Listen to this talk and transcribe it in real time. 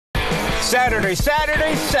Saturday,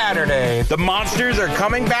 Saturday, Saturday. The Monsters are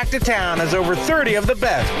coming back to town as over 30 of the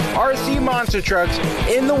best RC monster trucks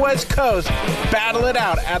in the West Coast battle it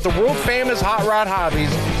out at the world-famous Hot Rod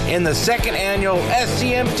Hobbies in the second annual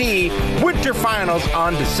SCMT Winter Finals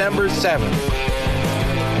on December 7th.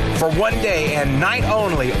 For one day and night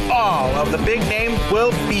only, all of the big names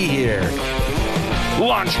will be here.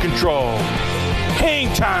 Launch Control,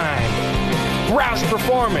 Hang Time, Roush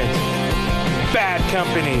Performance, Bad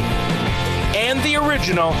Company, and the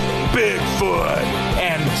original Bigfoot,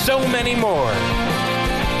 and so many more.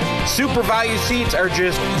 Super value seats are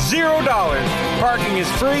just $0, parking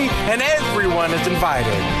is free, and everyone is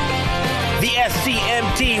invited. The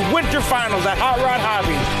SCMT Winter Finals at Hot Rod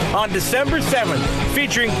Hobbies on December 7th,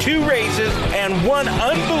 featuring 2 races and 1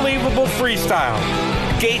 unbelievable freestyle.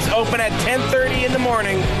 Gates open at 10:30 in the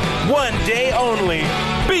morning, one day only.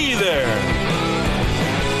 Be there!